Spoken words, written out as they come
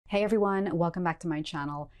Hey everyone, welcome back to my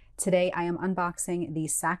channel. Today I am unboxing the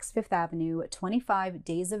Saks Fifth Avenue 25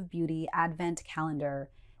 Days of Beauty Advent Calendar.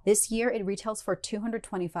 This year it retails for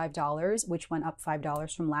 $225, which went up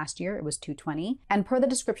 $5 from last year. It was $220. And per the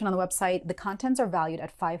description on the website, the contents are valued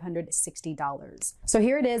at $560. So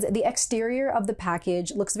here it is. The exterior of the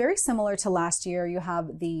package looks very similar to last year. You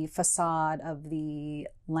have the facade of the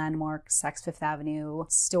landmark Saks Fifth Avenue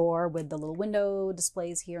store with the little window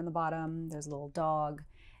displays here on the bottom. There's a little dog.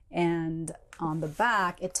 And on the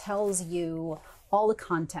back, it tells you all the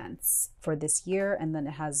contents for this year. And then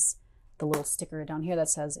it has the little sticker down here that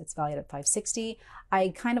says it's valued at $560. I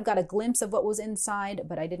kind of got a glimpse of what was inside,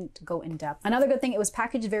 but I didn't go in depth. Another good thing, it was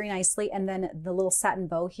packaged very nicely. And then the little satin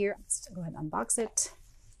bow here, let's go ahead and unbox it.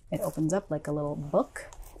 It opens up like a little book.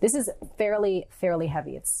 This is fairly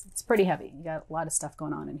heavy. It's pretty heavy. You got a lot of stuff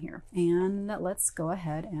going on in here. And let's go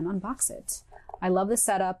ahead and unbox it. I love the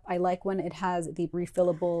setup. I like when it has the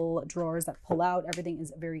refillable drawers that pull out. Everything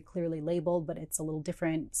is very clearly labeled, but it's a little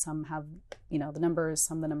different. Some have, the numbers,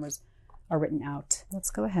 some of the numbers are written out. Let's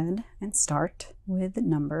go ahead and start with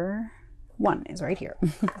number 1 is right here.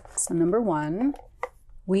 So number 1,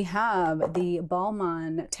 we have the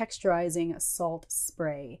Balmain Texturizing Salt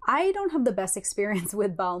Spray. I don't have the best experience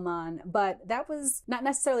with Balmain, but that was not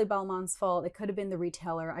necessarily Balmain's fault. It could have been the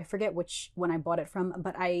retailer. I forget which one I bought it from,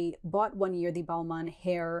 but I bought one year the Balmain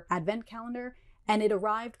Hair Advent Calendar, and it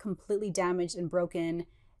arrived completely damaged and broken.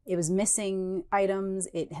 It was missing items.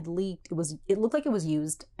 It had leaked. It looked like it was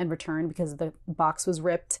used and returned because the box was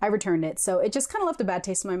ripped. I returned it. So it just kind of left a bad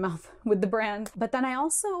taste in my mouth with the brand. But then I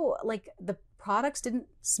also, the products didn't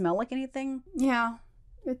smell like anything. Yeah,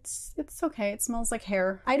 it's okay. It smells like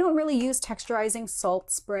hair. I don't really use texturizing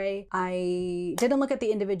salt spray. I didn't look at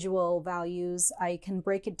the individual values. I can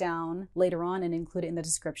break it down later on and include it in the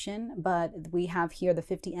description, but we have here the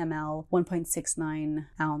 50 ml, 1.69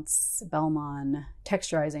 ounce Balmain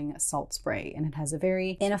texturizing salt spray, and it has a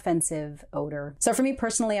very inoffensive odor. So for me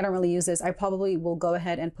personally, I don't really use this. I probably will go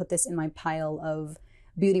ahead and put this in my pile of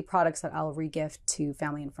beauty products that I'll regift to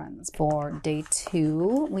family and friends. For day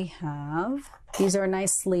 2, we have, these are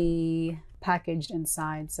nicely packaged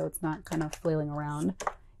inside, so it's not kind of flailing around.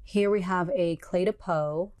 Here we have a Clé de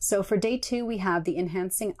Peau. So for day 2, we have the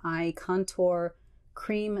Enhancing Eye Contour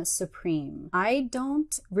Cream Supreme. I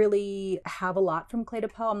don't really have a lot from Clé de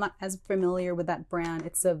Peau. I'm not as familiar with that brand.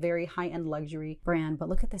 It's a very high-end luxury brand, but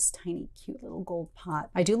look at this tiny, cute little gold pot.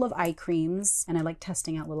 I do love eye creams, and I like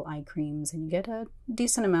testing out little eye creams, and you get a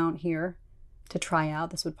decent amount here to try out.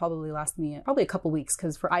 This would probably last me probably a couple weeks,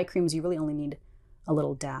 because for eye creams, you really only need a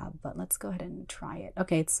little dab, but let's go ahead and try it.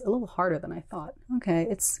 Okay, it's a little harder than I thought. Okay,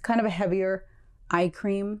 it's kind of a heavier eye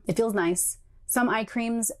cream. It feels nice. Some eye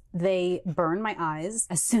creams, they burn my eyes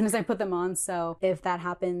as soon as I put them on. So if that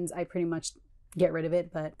happens, I pretty much get rid of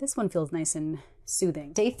it. But this one feels nice and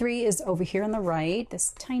soothing. Day 3 is over here on the right.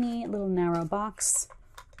 This tiny little narrow box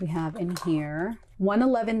we have in here.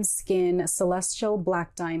 111 Skin Celestial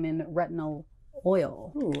Black Diamond Retinol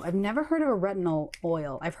Oil. Ooh, I've never heard of a retinol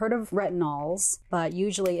oil. I've heard of retinols, but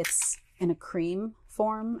usually it's in a cream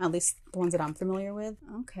form, at least the ones that I'm familiar with.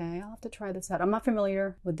 Okay, I'll have to try this out. I'm not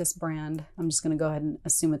familiar with this brand. I'm just gonna go ahead and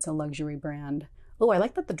assume it's a luxury brand. Oh, I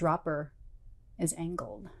like that the dropper is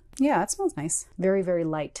angled. Yeah, it smells nice. Very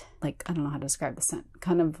light. I don't know how to describe the scent.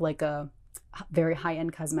 Kind of like a very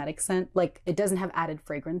high-end cosmetic scent. It doesn't have added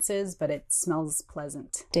fragrances, but it smells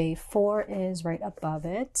pleasant. Day 4 is right above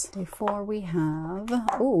it. Day 4 we have,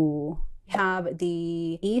 have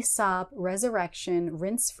the Aesop Resurrection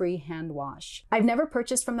Rinse-Free Hand Wash. I've never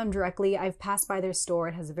purchased from them directly. I've passed by their store.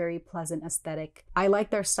 It has a very pleasant aesthetic. I like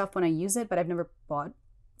their stuff when I use it, but I've never bought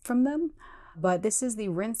from them. But this is the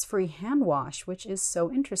Rinse-Free Hand Wash, which is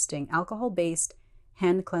so interesting. Alcohol-based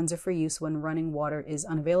hand cleanser for use when running water is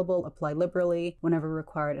unavailable. Apply liberally whenever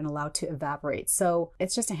required and allowed to evaporate. So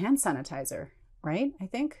it's just a hand sanitizer, right? I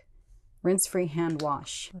think. Rinse-Free Hand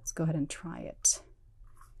Wash. Let's go ahead and try it.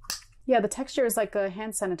 Yeah, the texture is like a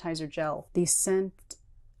hand sanitizer gel. The scent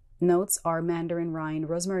notes are mandarin rind,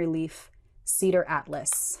 rosemary leaf, cedar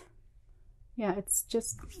atlas. Yeah,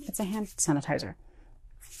 it's a hand sanitizer.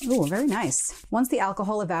 Oh, very nice. Once the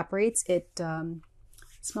alcohol evaporates, it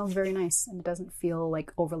smells very nice and it doesn't feel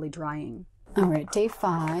overly drying. All right, day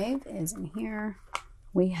 5 is in here.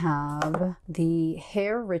 We have the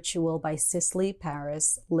Hair Ritual by Sisley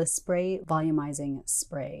Paris Lispray Volumizing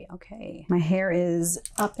Spray. Okay, my hair is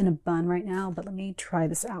up in a bun right now, but let me try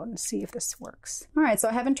this out and see if this works. All right, so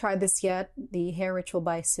I haven't tried this yet. The Hair Ritual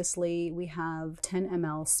by Sisley, we have 10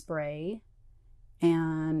 ml spray,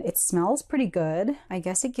 and it smells pretty good. I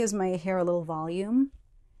guess it gives my hair a little volume.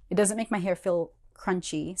 It doesn't make my hair feel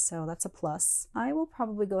crunchy, so that's a plus. I will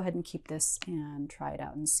probably go ahead and keep this and try it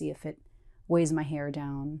out and see if it weighs my hair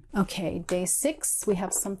down. Okay, day 6, we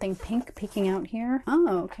have something pink peeking out here.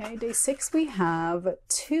 Oh, okay, day 6 we have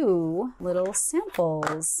 2 little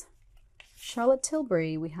samples. Charlotte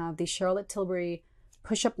Tilbury, we have the Charlotte Tilbury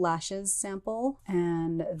Push-Up Lashes sample,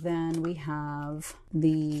 and then we have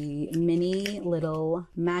the mini little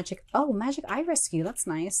magic eye rescue. That's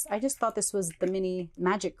nice. I just thought this was the mini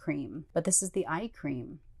magic cream, but this is the eye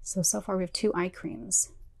cream. So far we have 2 eye creams.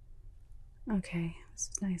 Okay, this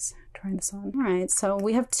is nice. Trying this on. All right, so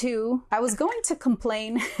we have 2. I was going to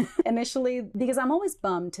complain initially because I'm always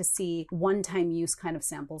bummed to see one-time use kind of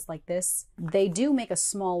samples like this. They do make a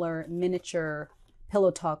smaller miniature Pillow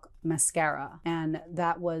Talk mascara, and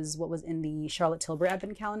that was what was in the Charlotte Tilbury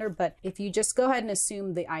Advent Calendar. But if you just go ahead and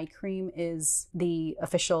assume the eye cream is the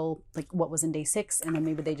official, like what was in day 6, and then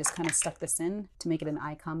maybe they just kind of stuck this in to make it an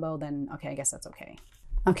eye combo, then okay, I guess that's okay.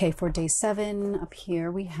 Okay, for day 7, up here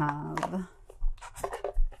we have,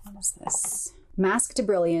 what is this? Mask to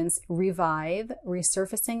Brilliance Revive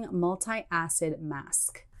Resurfacing Multi-Acid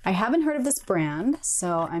Mask. I haven't heard of this brand,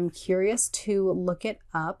 so I'm curious to look it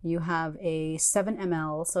up. You have a 7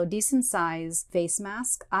 ml, so decent size face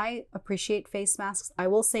mask. I appreciate face masks. I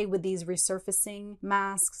will say with these resurfacing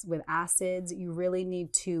masks with acids, you really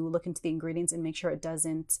need to look into the ingredients and make sure it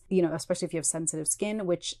doesn't, you know, especially if you have sensitive skin,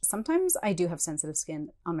 which sometimes I do have sensitive skin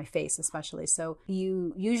on my face especially. So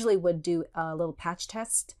you usually would do a little patch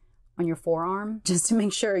test on your forearm just to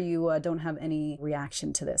make sure you don't have any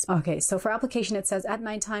reaction to this. Okay, so for application it says at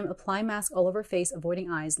nighttime, apply mask all over face, avoiding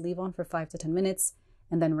eyes, leave on for 5 to 10 minutes,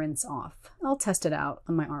 and then rinse off. I'll test it out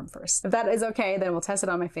on my arm first. If that is okay, then we'll test it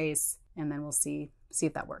on my face and then we'll see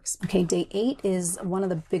if that works. Okay, day 8 is one of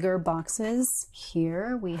the bigger boxes.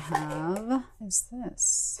 Here we have, what is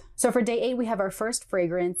this? So for day 8, we have our first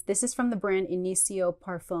fragrance. This is from the brand Initio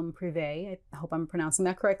Parfum Privé. I hope I'm pronouncing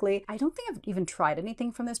that correctly. I don't think I've even tried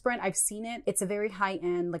anything from this brand. I've seen it. It's a very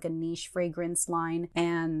high-end, like a niche fragrance line.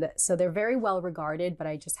 And so they're very well regarded, but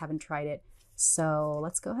I just haven't tried it. So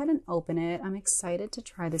let's go ahead and open it. I'm excited to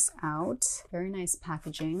try this out. Very nice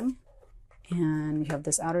packaging. And you have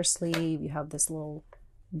this outer sleeve, you have this little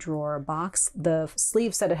drawer box. The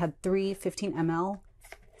sleeve said it had 3 15 ml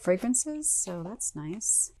fragrances, so that's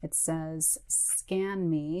nice. It says, scan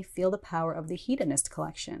me, feel the power of the Hedonist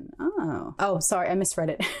collection. Oh, sorry, I misread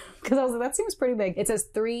it because I was like, that seems pretty big. It says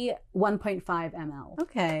 3 1.5 ml.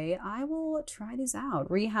 Okay, I will try these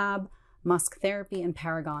out. Rehab, Musk Therapy, and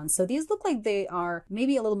Paragon. So these look like they are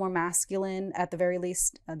maybe a little more masculine. At the very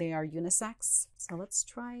least, they are unisex. So let's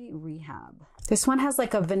try Rehab. This one has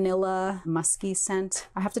like a vanilla musky scent.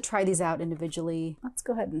 I have to try these out individually. Let's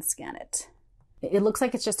go ahead and scan it. It looks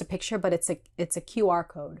like it's just a picture, but it's a QR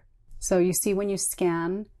code. So you see when you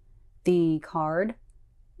scan the card,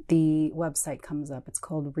 the website comes up. It's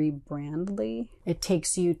called Rebrandly. It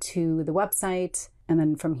takes you to the website, and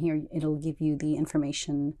then from here, it'll give you the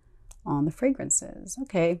information on the fragrances.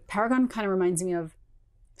 Okay, Paragon kind of reminds me of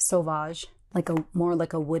Sauvage, more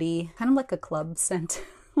like a woody, kind of like a club scent,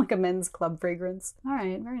 like a men's club fragrance. All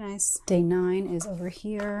right, very nice. Day 9 is over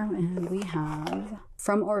here, and we have,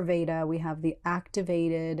 from Orveda, we have the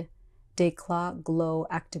Activated Déclat Glow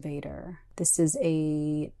Activator. This is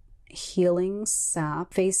a healing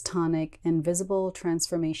sap, face tonic, and visible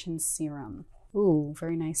transformation serum. Ooh,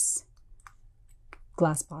 very nice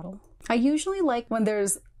glass bottle. I usually like when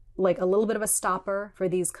there's like a little bit of a stopper for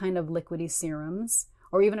these kind of liquidy serums,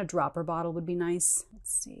 or even a dropper bottle would be nice.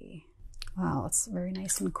 Let's see. Wow, it's very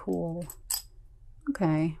nice and cool.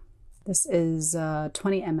 Okay, this is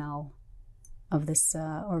 20 ml of this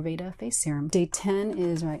Orveda face serum. Day 10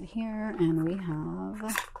 is right here, and we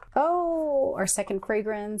have, our second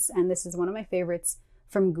fragrance, and this is one of my favorites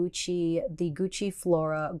from Gucci, the Gucci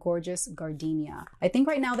Flora Gorgeous Gardenia. I think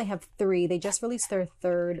right now they have 3. They just released their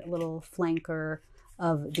 3rd little flanker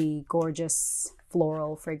of the gorgeous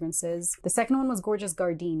floral fragrances. The second one was Gorgeous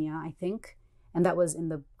Gardenia, I think, and that was in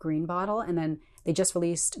the green bottle. And then they just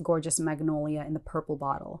released Gorgeous Magnolia in the purple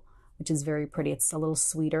bottle, which is very pretty. It's a little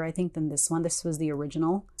sweeter, I think, than this one. This was the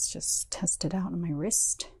original. Let's just test it out on my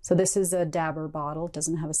wrist. So this is a dabber bottle. It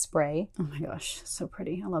doesn't have a spray. Oh my gosh, so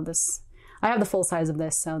pretty. I love this. I have the full size of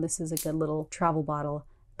this, so this is a good little travel bottle.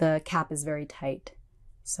 The cap is very tight,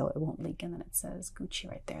 so it won't leak. And then it says Gucci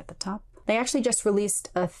right there at the top. They actually just released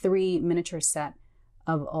a 3 miniature set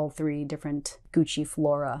of all 3 different Gucci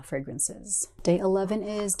Flora fragrances. Day 11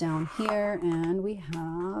 is down here, and we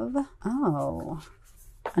have,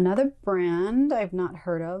 Another brand I've not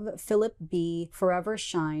heard of, Philip B Forever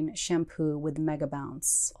Shine Shampoo with Mega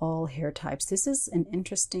Bounce. All hair types. This is an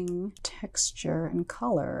interesting texture and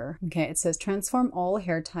color. Okay, it says transform all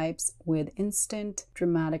hair types with instant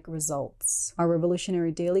dramatic results. Our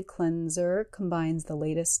revolutionary daily cleanser combines the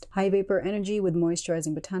latest high vapor energy with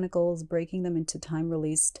moisturizing botanicals, breaking them into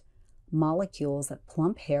time-released molecules that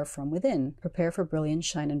plump hair from within. Prepare for brilliant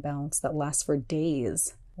shine and bounce that lasts for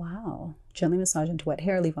days. Wow. Gently massage into wet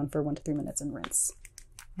hair, leave on for 1 to 3 minutes and rinse.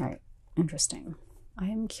 All right, interesting. I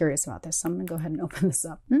am curious about this, so I'm gonna go ahead and open this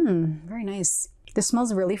up. Very nice. This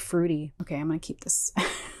smells really fruity. Okay, I'm gonna keep this.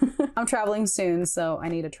 I'm traveling soon, so I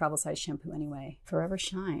need a travel size shampoo anyway. Forever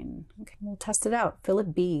Shine. Okay, we'll test it out.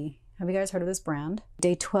 Philip B. Have you guys heard of this brand?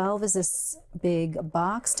 Day 12 is this big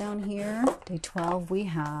box down here. Day 12 we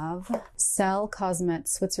have Cell Cosmet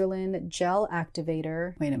Switzerland Gel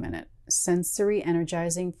Activator. Wait a minute. Sensory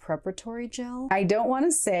Energizing Preparatory Gel. I don't want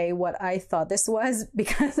to say what I thought this was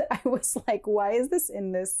because I was like, why is this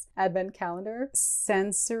in this advent calendar?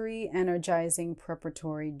 Sensory Energizing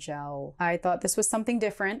Preparatory Gel. I thought this was something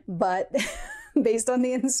different, but based on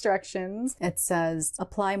the instructions, it says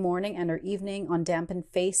apply morning and or evening on dampened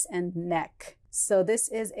face and neck. So this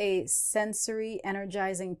is a sensory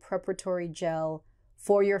energizing preparatory gel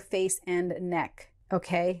for your face and neck.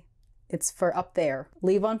 Okay. It's for up there.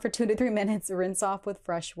 Leave on for 2 to 3 minutes, rinse off with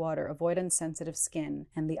fresh water, avoid unsensitive skin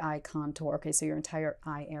and the eye contour. Okay, so your entire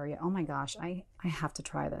eye area. Oh my gosh, I have to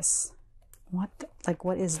try this. What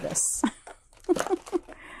is this?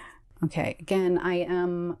 Okay, again, I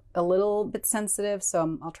am a little bit sensitive,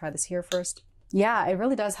 so I'll try this here first. Yeah, it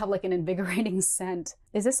really does have like an invigorating scent.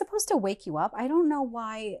 Is this supposed to wake you up? I don't know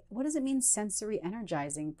why. What does it mean, sensory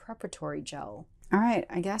energizing preparatory gel? All right,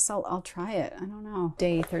 I guess I'll try it. I don't know.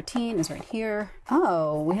 Day 13 is right here.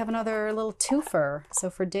 Oh, we have another little twofer. So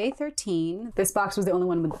for day 13, this box was the only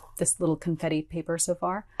one with this little confetti paper so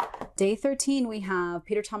far. Day 13, we have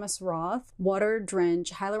Peter Thomas Roth Water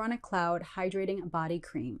Drench Hyaluronic Cloud Hydrating Body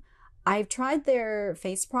Cream. I've tried their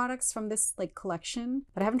face products from this like collection,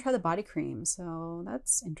 but I haven't tried the body cream, so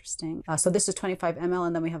that's interesting. So this is 25 ml,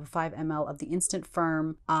 and then we have a 5 ml of the Instant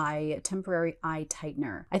Firm Eye Temporary Eye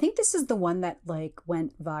Tightener. I think this is the one that like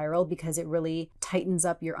went viral because it really tightens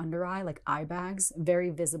up your under eye, like eye bags, very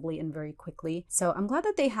visibly and very quickly. So I'm glad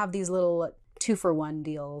that they have these little 2-for-1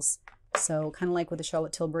 deals. So kind of like with the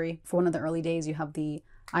Charlotte Tilbury. For one of the early days, you have the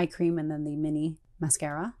eye cream and then the mini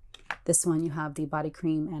mascara. This one you have the body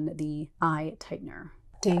cream and the eye tightener.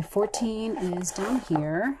 Day 14 is down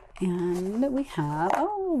here, and we have,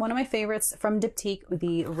 oh, one of my favorites from Diptyque,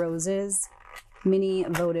 the Roses Mini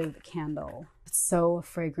Votive Candle. It's so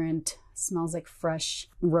fragrant, smells like fresh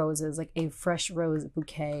roses, like a fresh rose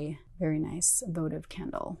bouquet. Very nice votive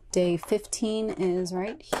candle. Day 15 is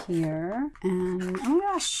right here, and oh my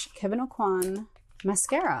gosh, Kevyn Aucoin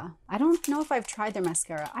mascara. I don't know if I've tried their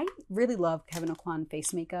mascara. I really love Kevyn Aucoin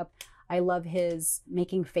face makeup. I love his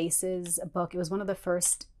Making Faces book. It was one of the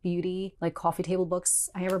first beauty, like coffee table books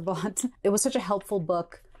I ever bought. It was such a helpful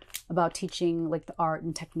book about teaching like the art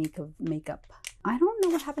and technique of makeup. I don't know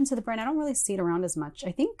what happened to the brand. I don't really see it around as much.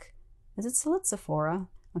 I think, is it still at Sephora?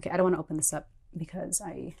 Okay, I don't want to open this up because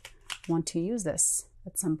I want to use this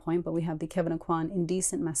at some point, but we have the Kevyn Aucoin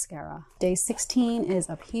Indecent Mascara. Day 16 is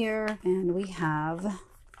up here, and we have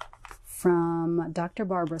from Dr.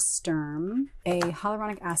 Barbara Sturm a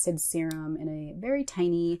hyaluronic acid serum in a very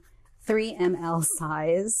tiny 3 ml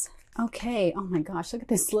size. Okay, oh my gosh, look at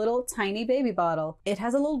this little tiny baby bottle. It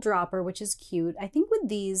has a little dropper, which is cute. I think with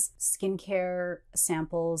these skincare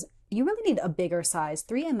samples, you really need a bigger size.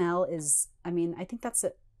 3 ml is, I mean, I think that's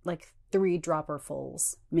like 3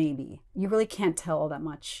 dropperfuls, maybe. You really can't tell all that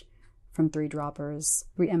much from 3 droppers.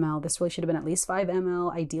 3 ml, this really should have been at least 5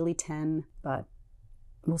 ml, ideally 10, but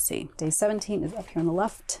we'll see. Day 17 is up here on the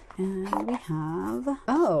left, and we have,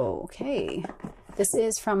 oh, okay. This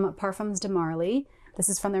is from Parfums de Marly. This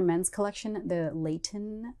is from their men's collection, the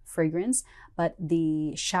Layton fragrance, but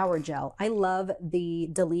the shower gel. I love the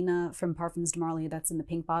Delina from Parfums de Marly that's in the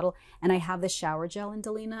pink bottle, and I have the shower gel in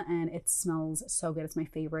Delina, and it smells so good. It's my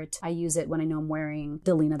favorite. I use it when I know I'm wearing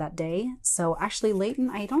Delina that day. So actually Layton,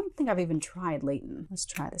 I don't think I've even tried Layton. Let's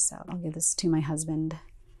try this out. I'll give this to my husband.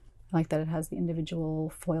 I like that it has the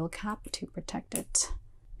individual foil cap to protect it.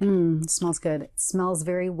 It smells good. It smells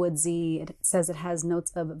very woodsy. It says it has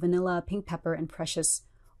notes of vanilla, pink pepper, and precious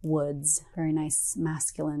woods. Very nice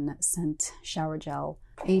masculine scent shower gel.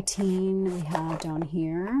 18 we have down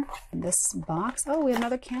here. This box. Oh, we have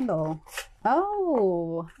another candle.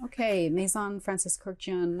 Oh, okay. Maison Francis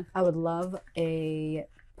Kurkdjian. I would love a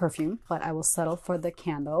perfume, but I will settle for the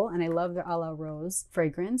candle. And I love the A La Rose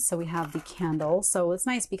fragrance. So we have the candle. So it's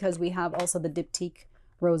nice because we have also the Diptyque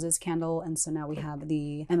Roses candle. And so now we have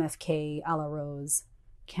the MFK A La Rose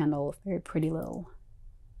candle. Very pretty little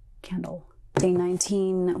candle. Day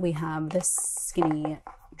 19, we have this skinny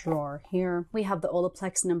drawer here. We have the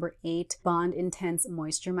Olaplex number 8 Bond Intense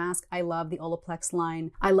Moisture Mask. I love the Olaplex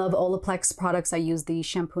line. I love Olaplex products. I use the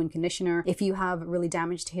shampoo and conditioner. If you have really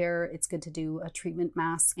damaged hair, it's good to do a treatment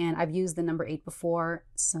mask. And I've used the number 8 before,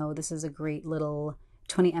 so this is a great little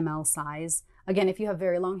 20 ml size. Again, if you have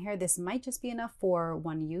very long hair, this might just be enough for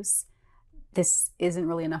one use. This isn't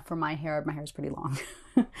really enough for my hair. My hair is pretty long,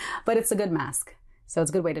 but it's a good mask. So it's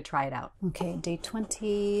a good way to try it out. Okay, day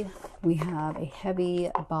 20, we have a heavy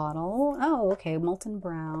bottle. Oh, okay, Molton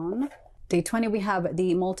Brown. Day 20, we have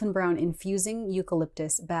the Molton Brown Infusing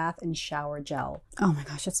Eucalyptus Bath and Shower Gel. Oh my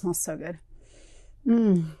gosh, it smells so good.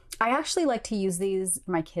 I actually like to use these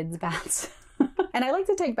for my kids' baths. And I like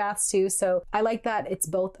to take baths too, so I like that it's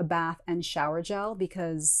both a bath and shower gel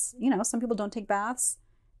because, you know, some people don't take baths.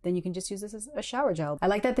 Then you can just use this as a shower gel. I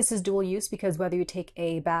like that this is dual use because whether you take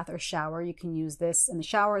a bath or shower, you can use this in the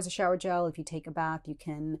shower as a shower gel. If you take a bath, you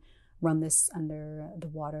can run this under the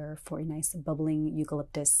water for a nice bubbling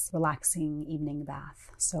eucalyptus relaxing evening bath.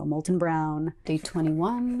 So Molton Brown. Day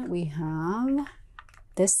 21, we have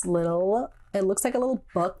this little, it looks like a little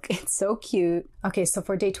book. It's so cute. Okay, so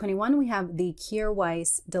for day 21, we have the Kjaer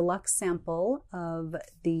Weis deluxe sample of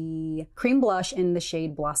the cream blush in the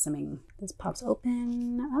shade Blossoming. This pops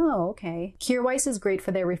open. Oh, okay. Kjaer Weis is great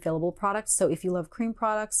for their refillable products. So if you love cream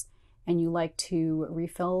products and you like to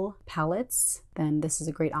refill palettes, then this is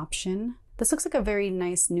a great option. This looks like a very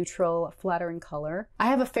nice, neutral, flattering color. I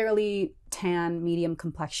have a fairly tan, medium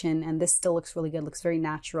complexion, and this still looks really good. Looks very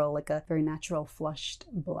natural, like a very natural flushed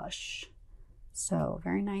blush. So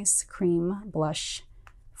very nice cream blush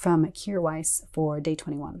from Kjaer Weis for day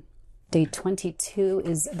 21. Day 22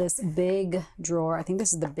 is this big drawer. I think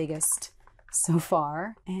this is the biggest so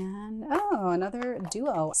far. And oh, another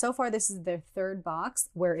duo. So far, this is their third box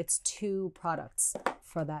where it's 2 products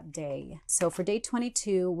for that day. So for day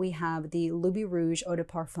 22, we have the Luby Rouge Eau de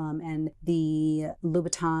Parfum and the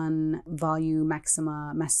Louboutin Volume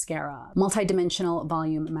Maxima Mascara, multi-dimensional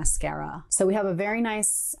volume mascara. So we have a very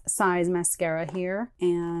nice size mascara here.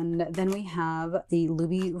 And then we have the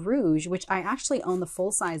Luby Rouge, which I actually own the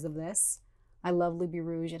full size of this. I love Luby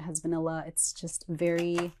Rouge. It has vanilla. It's just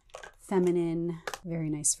very feminine, very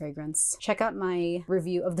nice fragrance. Check out my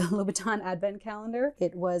review of the Louboutin Advent Calendar.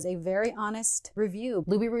 It was a very honest review.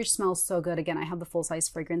 Luby Rouge smells so good. Again, I have the full-size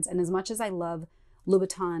fragrance, and as much as I love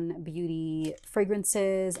Louboutin beauty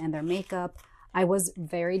fragrances and their makeup, I was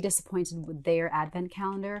very disappointed with their Advent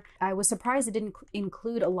Calendar. I was surprised it didn't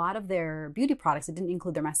include a lot of their beauty products. It didn't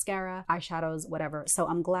include their mascara, eyeshadows, whatever. So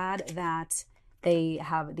I'm glad that they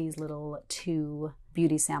have these little 2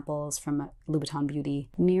 beauty samples from Louboutin Beauty.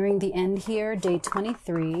 Nearing the end here, day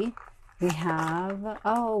 23, we have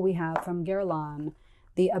from Guerlain,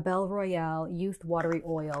 the Abel Royale Youth Watery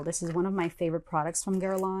Oil. This is one of my favorite products from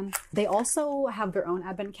Guerlain. They also have their own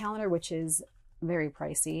Advent Calendar, which is very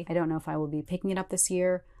pricey. I don't know if I will be picking it up this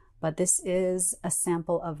year, but this is a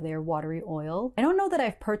sample of their watery oil. I don't know that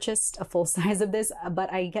I've purchased a full size of this,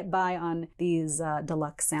 but I get by on these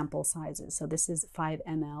deluxe sample sizes. So this is 5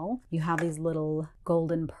 ml. You have these little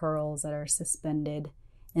golden pearls that are suspended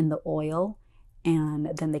in the oil,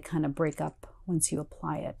 and then they kind of break up once you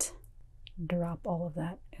apply it. Drop all of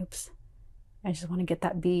that. Oops. I just want to get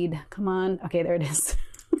that bead. Come on. Okay, there it is.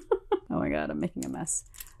 Oh my God, I'm making a mess.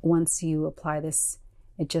 Once you apply this,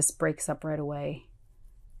 it just breaks up right away.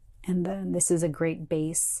 And then this is a great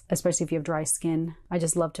base, especially if you have dry skin. I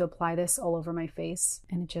just love to apply this all over my face,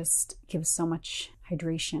 and it just gives so much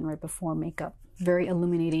hydration right before makeup. Very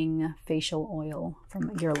illuminating facial oil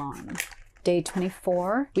from Guerlain. Day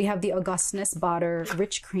 24, we have the Augustinus Bader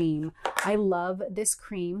Rich Cream. I love this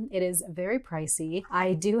cream. It is very pricey.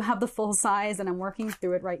 I do have the full size and I'm working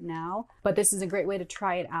through it right now, but this is a great way to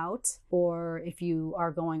try it out. Or if you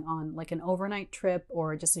are going on like an overnight trip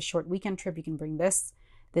or just a short weekend trip, you can bring this.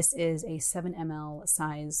 This is a 7 ml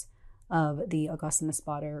size of the Augustinus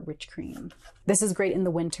Bader Rich Cream. This is great in the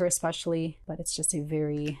winter especially, but it's just a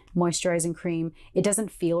very moisturizing cream. It doesn't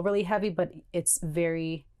feel really heavy, but it's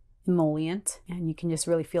very emollient and you can just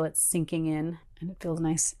really feel it sinking in, and it feels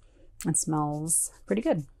nice. It smells pretty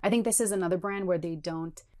good. I think this is another brand where they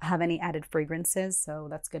don't have any added fragrances, so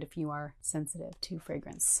that's good if you are sensitive to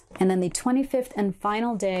fragrance. And then the 25th and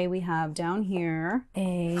final day, we have down here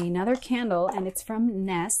another candle, and it's from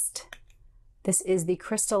Nest. This is the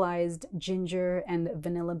Crystallized Ginger and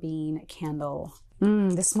Vanilla Bean Candle.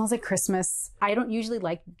 This smells like Christmas. I don't usually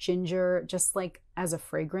like ginger just like as a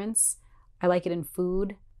fragrance. I like it in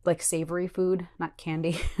food, like savory food, not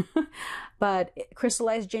candy. But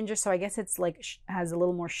crystallized ginger, so I guess it's like has a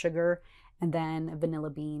little more sugar and then vanilla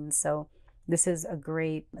beans. So this is a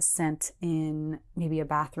great scent in maybe a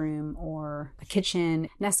bathroom or a kitchen.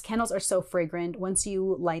 Nest candles are so fragrant. Once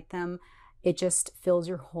you light them, it just fills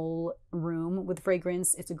your whole room with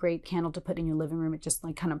fragrance. It's a great candle to put in your living room. It just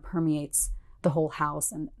like kind of permeates the whole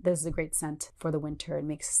house. And this is a great scent for the winter. It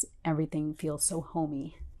makes everything feel so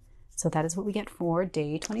homey. So that is what we get for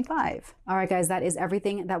day 25. All right, guys, that is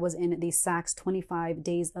everything that was in the Saks 25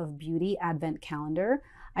 Days of Beauty Advent Calendar.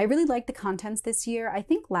 I really like the contents this year. I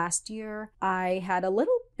think last year I had a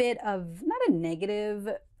little bit of, not a negative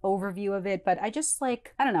overview of it, but I just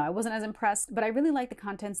like, I don't know, I wasn't as impressed, but I really like the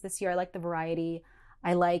contents this year. I like the variety.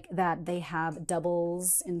 I like that they have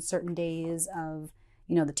doubles in certain days of,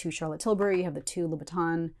 you know, the 2 Charlotte Tilbury, you have the 2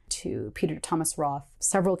 Louboutin, 2 Peter Thomas Roth,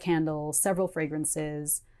 several candles, several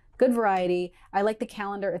fragrances. Good variety. I like the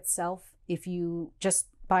calendar itself. If you just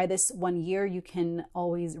buy this 1 year, you can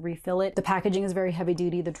always refill it. The packaging is very heavy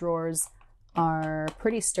duty. The drawers are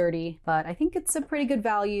pretty sturdy, but I think it's a pretty good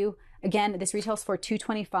value. Again, this retails for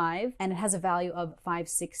 $225 and it has a value of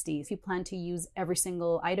 $560. If you plan to use every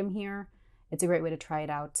single item here, it's a great way to try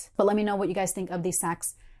it out. But let me know what you guys think of the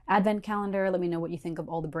Saks Advent Calendar. Let me know what you think of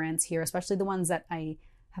all the brands here, especially the ones that I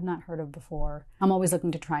have not heard of before. I'm always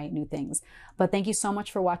looking to try new things. But thank you so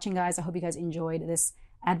much for watching, guys. I hope you guys enjoyed this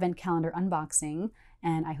Advent Calendar unboxing,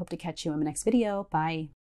 and I hope to catch you in the next video. Bye.